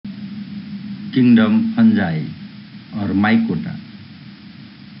Kingdom fungi or Mycota.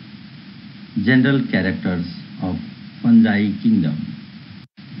 General characters of fungi kingdom.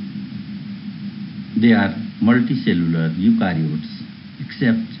 They are multicellular eukaryotes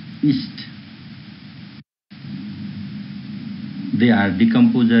except yeast. They are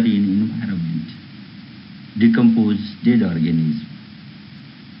decomposer in environment, decompose dead organism.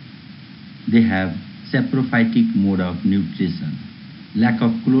 They have saprophytic mode of nutrition. Lack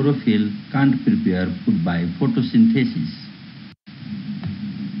of chlorophyll can't prepare food by photosynthesis.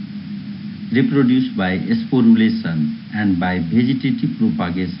 Reproduce by sporulation and by vegetative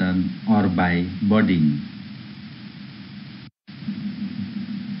propagation or by budding.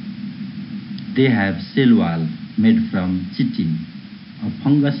 They have cell wall made from chitin, a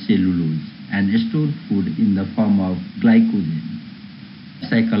fungus cellulose, and store food in the form of glycogen.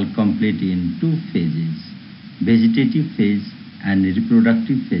 Cycle complete in two phases, vegetative phase and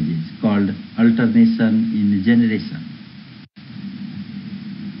reproductive phases called alternation in generation.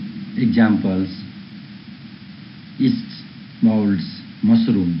 Examples: yeast, molds,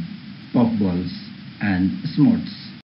 mushroom, puffballs, and smots.